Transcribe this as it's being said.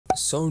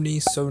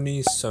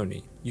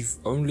Sony, you've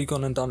only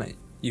gone and done it.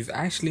 You've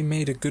actually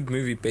made a good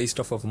movie based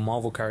off of a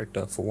Marvel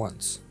character for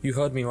once. You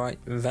heard me right,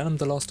 Venom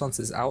the Last Dance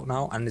is out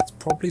now and it's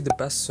probably the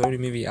best Sony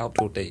movie out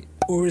to date.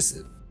 Or is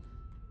it?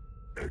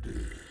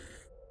 Eddie,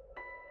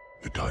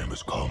 the time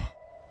has come.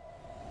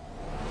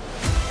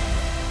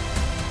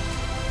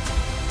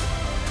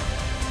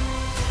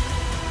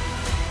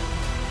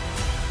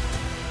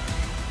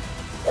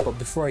 But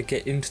before I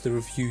get into the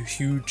review,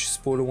 huge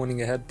spoiler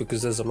warning ahead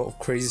because there's a lot of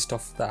crazy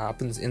stuff that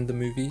happens in the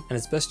movie and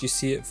it's best you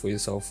see it for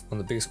yourself on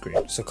the big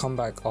screen, so come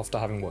back after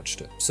having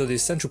watched it. So the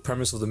essential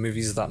premise of the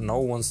movie is that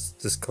Null wants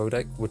this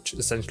codec, which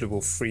essentially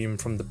will free him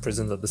from the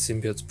prison that the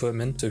symbiotes put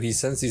him in, so he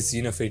sends these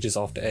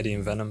xenophages after Eddie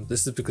and Venom.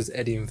 This is because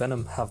Eddie and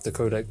Venom have the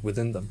codec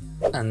within them,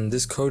 and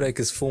this codec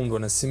is formed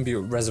when a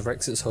symbiote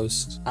resurrects its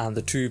host and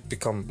the two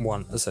become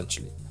one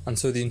essentially. And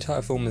so the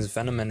entire film is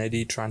Venom and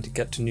Eddie trying to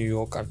get to New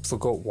York. I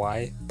forgot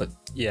why, but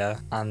yeah,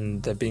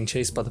 and they're being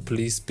chased by the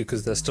police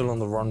because they're still on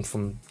the run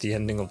from the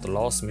ending of the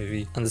last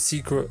movie, and the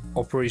secret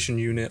operation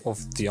unit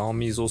of the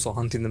army is also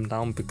hunting them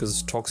down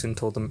because Toxin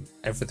told them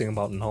everything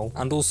about Null,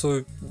 and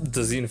also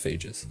the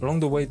xenophages. Along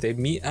the way they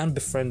meet and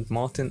befriend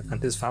Martin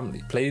and his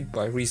family, played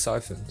by Rhys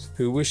Ifans,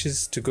 who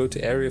wishes to go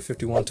to Area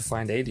 51 to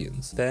find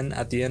aliens. Then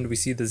at the end we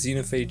see the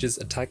xenophages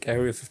attack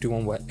Area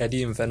 51 where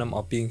Eddie and Venom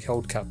are being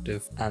held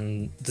captive,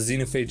 and the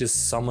xenophages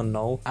summon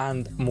Null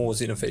and more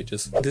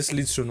xenophages. This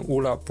leads to an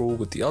all-out brawl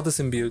with the other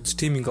symbiotes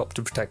teaming up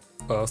to protect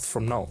Earth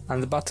from Null,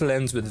 and the battle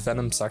ends with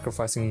Venom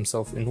sacrificing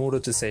himself in order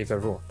to save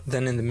everyone.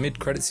 Then in the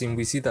mid-credit scene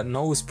we see that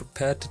Null is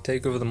prepared to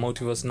take over the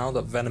multiverse now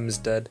that Venom is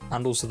dead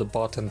and also the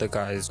bartender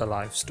guy is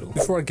alive still.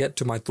 Before I get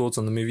to my thoughts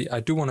on the movie, I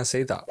do want to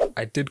say that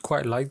I did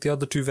quite like the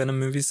other two Venom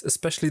movies,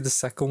 especially the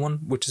second one,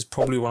 which is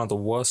probably one of the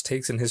worst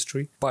takes in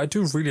history, but I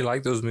do really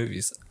like those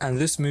movies, and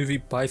this movie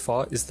by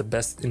far is the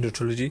best in the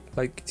trilogy.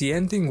 Like, the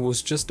ending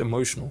was just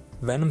emotional.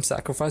 Venom's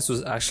sacrifice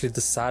was actually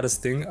the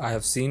saddest thing I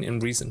have seen in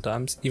recent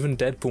times. Even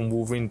Deadpool and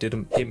Wolverine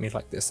didn't hit me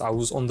like this. I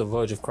was on the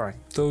verge of crying.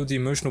 Though the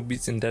emotional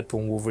beats in Deadpool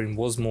and Wolverine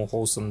was more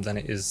wholesome than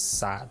it is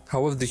sad.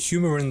 However, the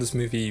humor in this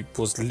movie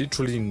was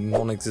literally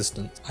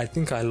non-existent. I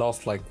think I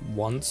laughed like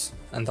once,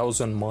 and that was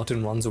when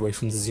Martin runs away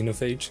from the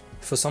xenophage.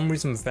 For some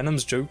reason,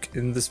 Venom's joke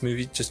in this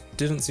movie just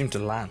didn't seem to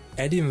land.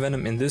 Eddie and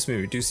Venom in this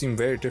movie do seem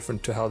very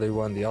different to how they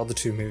were in the other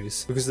two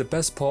movies, because the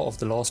best part of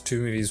the last two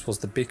movies was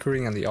the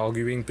bickering and the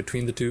arguing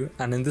between the two,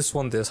 and in this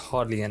one there's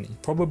hardly any.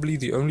 Probably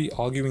the only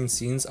arguing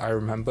scenes I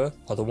remember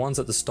are the ones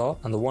at the start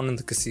and the one in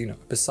the casino.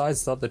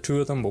 Besides that, the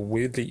two of them were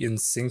weirdly in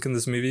sync in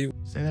this movie.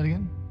 Say that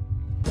again?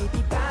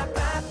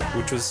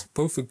 Which was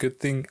both a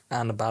good thing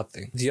and a bad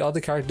thing. The other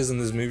characters in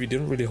this movie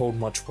didn't really hold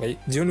much weight.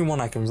 The only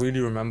one I can really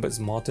remember is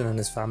Martin and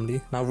his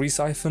family. Now, Rhys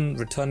Ifans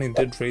returning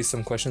did raise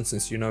some questions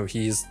since, you know,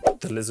 he is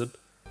the lizard.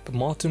 But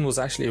Martin was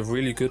actually a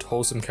really good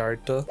wholesome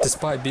character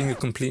despite being a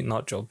complete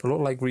nutjob, a lot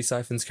like Rhys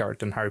Ifans'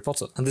 character in Harry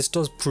Potter. And this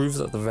does prove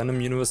that the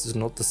Venom universe is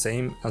not the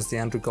same as the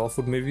Andrew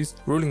Garfield movies,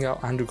 ruling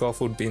out Andrew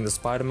Garfield being the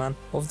Spider-Man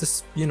of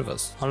this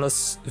universe,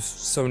 unless if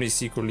Sony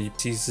secretly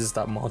teases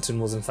that Martin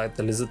was in fact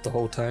the lizard the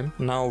whole time.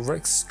 Now,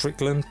 Rex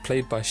Strickland,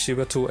 played by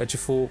Chiwetel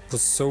Ejiofor,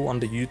 was so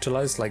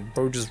underutilized. Like,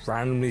 bro just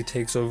randomly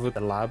takes over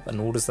the lab and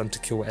orders them to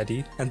kill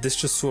Eddie, and this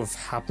just sort of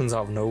happens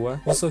out of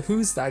nowhere. Also, who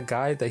is that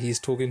guy that he's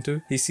talking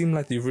to? He seemed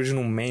like the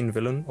original main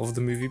villain of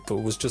the movie, but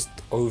was just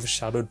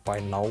overshadowed by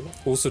Null.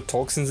 Also,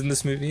 Toxin's in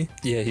this movie.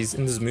 Yeah, he's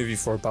in this movie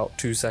for about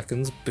 2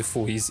 seconds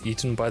before he's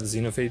eaten by the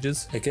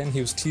xenophages. Again, he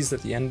was teased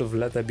at the end of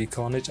Let There Be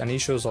Carnage, and he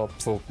shows up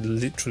for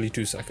literally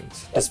 2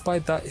 seconds.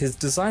 Despite that, his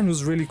design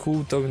was really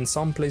cool, though in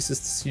some places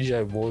the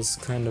CGI was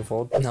kind of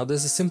odd. Now,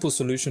 there's a simple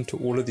solution to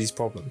all of these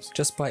problems.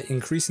 Just by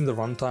increasing the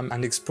runtime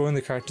and exploring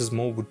the characters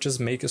more would just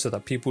make it so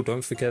that people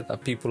don't forget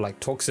that people like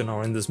Toxin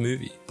are in this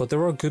movie. But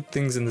there are good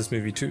things in this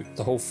movie too.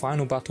 The whole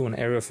final battle in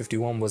Area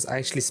 51 was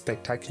actually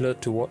spectacular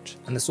to watch,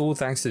 and it's all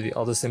thanks to the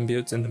other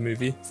symbiotes in the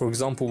movie. For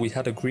example, we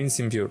had a green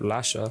symbiote,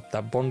 Lasher,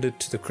 that bonded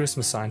to the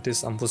Christmas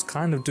scientist and was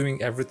kind of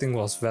doing everything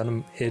whilst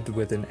Venom hid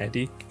within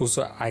Eddie.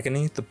 Also,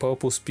 Agony, the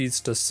purple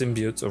speedster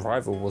symbiote's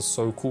arrival was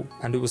so cool,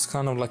 and it was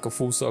kind of like a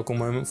full circle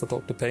moment for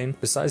Dr. Payne.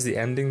 Besides the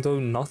ending though,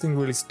 nothing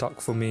really stuck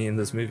for me in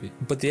this movie.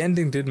 But the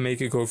ending did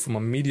make it go from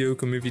a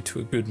mediocre movie to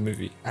a good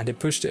movie, and it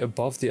pushed it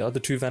above the other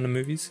two Venom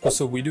movies.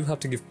 Also, we do have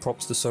to give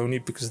props to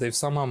Sony because they've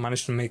somehow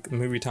managed to make a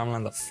movie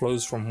timeline that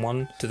flows from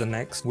one to the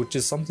next, which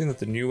is something that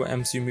the newer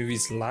MCU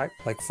movies lack.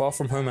 Like Far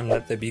From Home and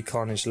Let There Be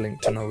Carnage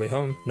link to No Way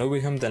Home. No Way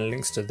Home then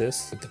links to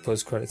this, with the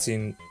post-credit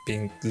scene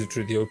being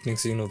literally the opening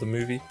scene of the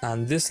movie,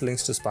 and this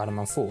links to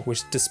Spider-Man 4,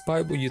 which,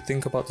 despite what you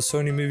think about the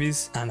Sony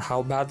movies and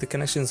how bad the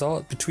connections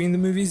are between the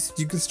movies,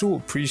 you can still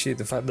appreciate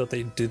the fact that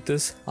they did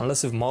this,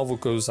 unless if Marvel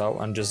goes out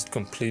and just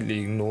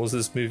completely ignores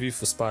this movie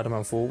for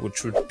Spider-Man 4,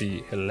 which would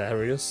be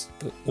hilarious.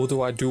 But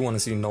although I do want to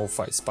see Null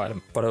fight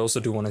Spider-Man, but I also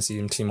do want to see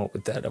him team up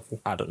with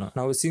Daredevil. I don't know.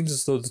 Now, it seems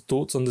seems as though the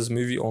thoughts on this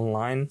movie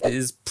online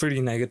is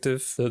pretty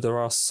negative, though there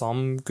are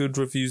some good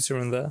reviews here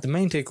and there. The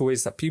main takeaway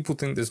is that people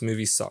think this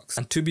movie sucks,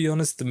 and to be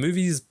honest, the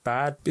movie is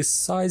bad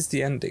besides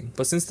the ending,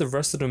 but since the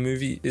rest of the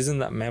movie isn't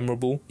that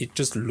memorable, it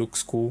just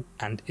looks cool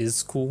and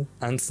is cool,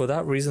 and for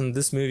that reason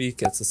this movie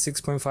gets a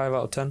 6.5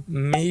 out of 10,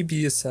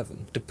 maybe a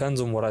 7,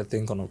 depends on what I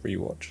think on a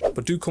rewatch.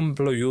 But do comment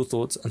below your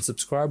thoughts and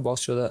subscribe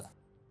whilst you're there.